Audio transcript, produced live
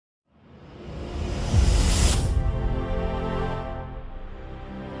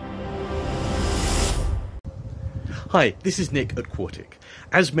Hi, this is Nick at Quartic.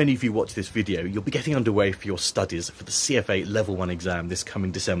 As many of you watch this video, you'll be getting underway for your studies for the CFA Level 1 exam this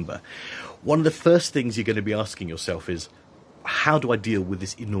coming December. One of the first things you're going to be asking yourself is, how do I deal with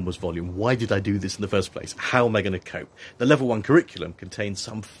this enormous volume? Why did I do this in the first place? How am I going to cope? The Level 1 curriculum contains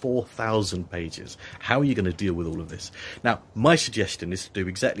some 4,000 pages. How are you going to deal with all of this? Now, my suggestion is to do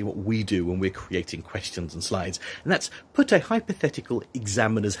exactly what we do when we're creating questions and slides, and that's put a hypothetical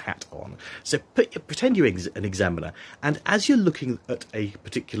examiner's hat on. So pretend you're an examiner, and as you're looking at a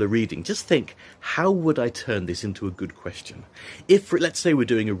particular reading, just think, how would I turn this into a good question? If, let's say we're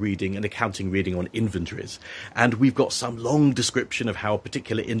doing an accounting reading on inventories, and we've got some long description of how a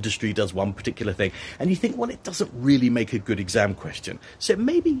particular industry does one particular thing, and you think, well, it doesn't really make a good exam question, so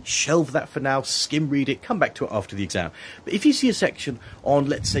maybe shelve that for now, skim read it, come back to it after the exam. But if you see a section on,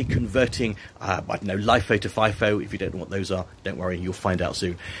 let's say, converting I don't know, LIFO to FIFO, if you don't know what those are, don't worry, you'll find out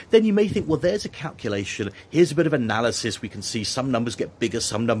soon, then you may think, well, there's a calculation, here's a bit of analysis, we can see some numbers get bigger,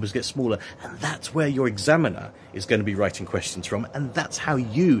 some numbers get smaller, and that's where your examiner is going to be writing questions from, and that's how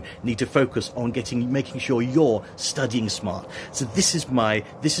you need to focus on making sure you're studying smart. So this is my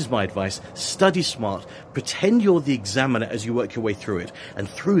advice. Study smart. Pretend you're the examiner as you work your way through it. And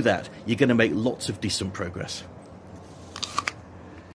through that, you're going to make lots of decent progress.